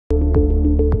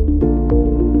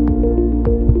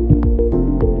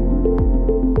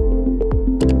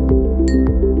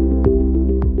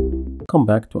welcome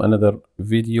back to another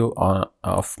video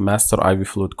of Master IV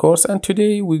Fluid course, and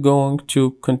today we're going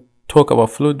to talk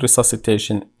about fluid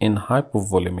resuscitation in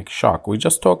hypovolemic shock. We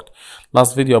just talked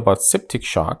last video about septic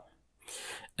shock,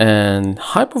 and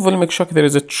hypovolemic shock, there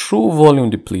is a true volume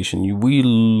depletion. We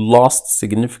lost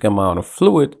significant amount of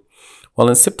fluid, while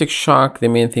in septic shock the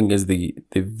main thing is the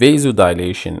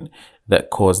vasodilation that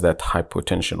caused that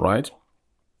hypotension, right?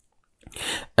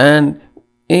 And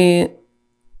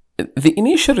the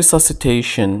initial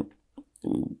resuscitation,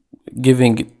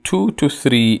 giving 2 to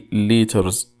 3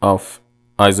 liters of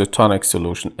isotonic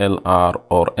solution, LR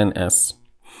or NS,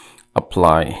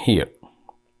 apply here.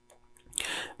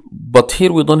 But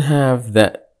here we don't have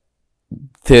that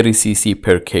 30 cc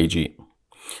per kg.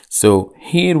 So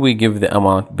here we give the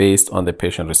amount based on the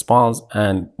patient response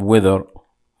and whether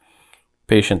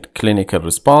patient clinical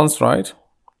response, right?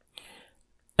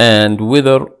 And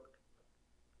whether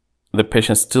the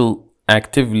patient still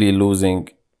actively losing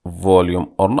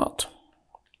volume or not.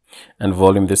 And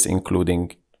volume, this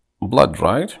including blood,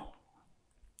 right?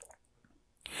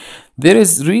 There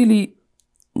is really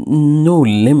no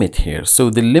limit here. So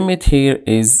the limit here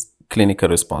is clinical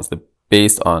response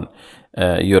based on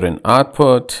urine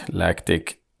output,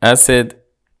 lactic acid,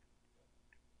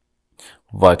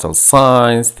 vital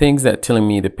signs, things that telling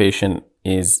me the patient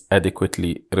is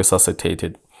adequately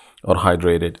resuscitated or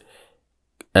hydrated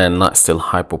and not still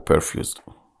hypoperfused.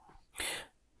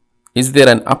 Is there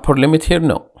an upper limit here?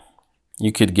 No.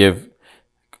 You could give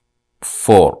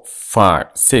 4, 5,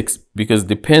 6, because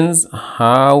depends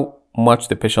how much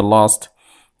the patient lost,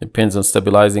 depends on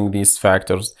stabilizing these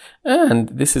factors, and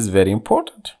this is very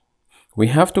important. We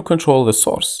have to control the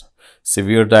source.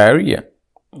 Severe diarrhea,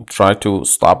 try to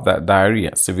stop that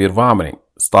diarrhea. Severe vomiting,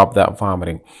 stop that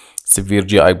vomiting. Severe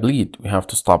GI bleed, we have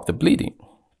to stop the bleeding.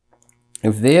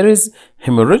 If there is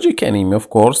hemorrhagic anemia, of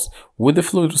course, with the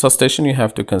fluid resuscitation, you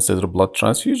have to consider blood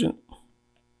transfusion.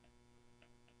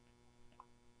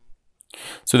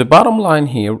 So the bottom line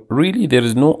here, really there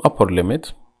is no upper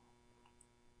limit.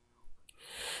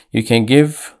 You can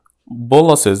give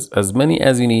boluses as many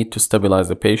as you need to stabilize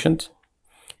the patient,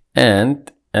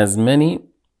 and as many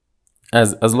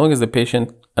as long as the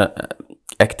patient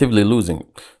actively losing.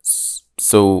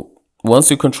 So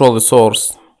once you control the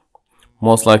source,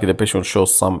 most likely the patient will show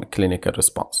some clinical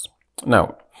response.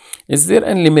 Now, is there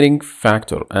any limiting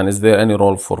factor, and is there any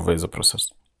role for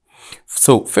vasopressors?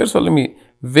 So first of all,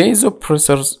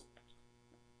 vasopressors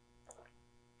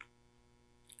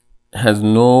has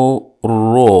no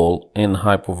role in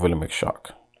hypovolemic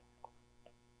shock.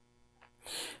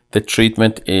 The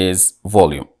treatment is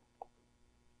volume.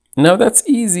 Now that's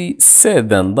easy said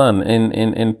than done.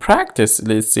 In practice,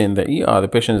 let's say in the ER, the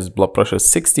patient's blood pressure is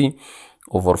 60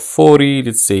 over 40,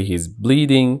 let's say he's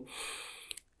bleeding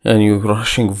and you're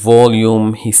rushing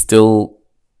volume, he's still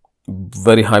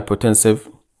very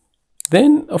hypotensive,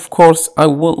 then of course I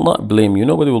will not blame you.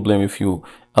 Nobody will blame if you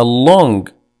along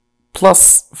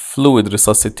plus fluid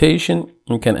resuscitation,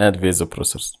 you can add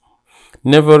vasopressors.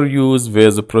 Never use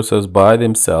vasopressors by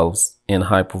themselves in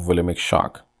hypovolemic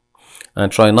shock,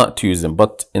 and try not to use them,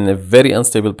 but in a very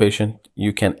unstable patient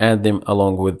you can add them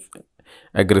along with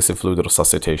aggressive fluid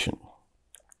resuscitation.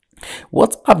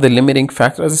 What are the limiting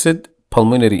factors? As I said,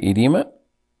 pulmonary edema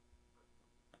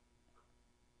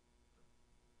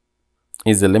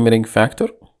is a limiting factor,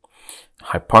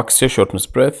 hypoxia, shortness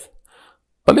of breath.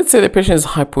 But let's say the patient is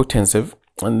hypotensive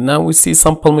and now we see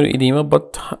some pulmonary edema,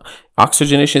 but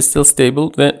oxygenation is still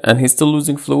stable and he's still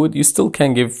losing fluid. You still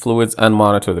can give fluids and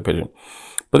monitor the patient,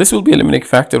 but this will be a limiting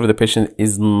factor if the patient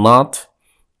is not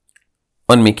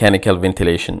on mechanical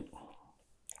ventilation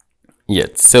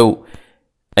yet. So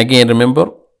again,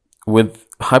 remember, with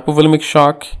hypovolemic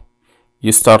shock,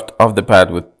 you start off the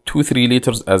pad with 2-3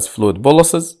 liters as fluid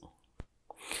boluses.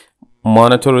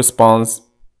 Monitor response.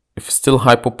 If still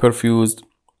hypoperfused,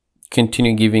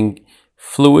 continue giving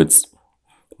fluids.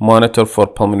 Monitor for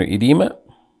pulmonary edema.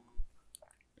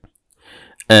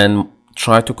 And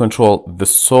try to control the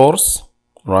source,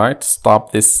 right?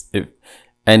 Stop this, if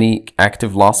any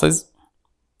active losses.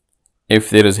 If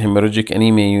there is hemorrhagic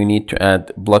anemia, you need to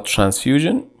add blood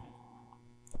transfusion.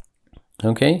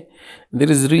 Okay, there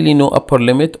is really no upper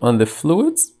limit on the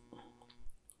fluids.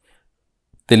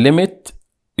 The limit,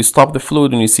 you stop the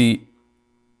fluid when you see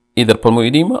either pulmonary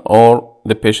edema or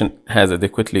the patient has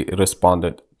adequately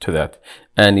responded to that,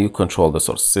 and you control the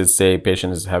source. So say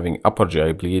patient is having upper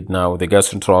GI bleed. Now the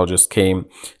gastroenterologist came,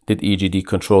 did EGD,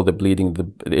 control the bleeding,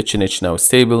 the H&H now is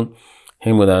stable,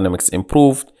 hemodynamics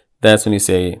improved. That's when you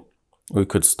say we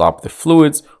could stop the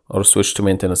fluids or switch to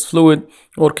maintenance fluid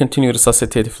or continue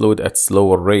resuscitate fluid at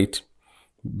slower rate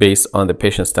based on the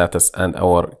patient status and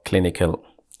our clinical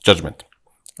judgment.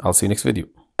 I'll see you next video.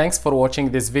 Thanks for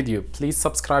watching this video. Please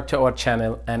subscribe to our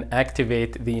channel and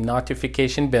activate the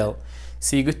notification bell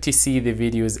so you get to see the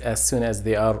videos as soon as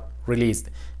they are released.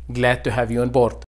 Glad to have you on board.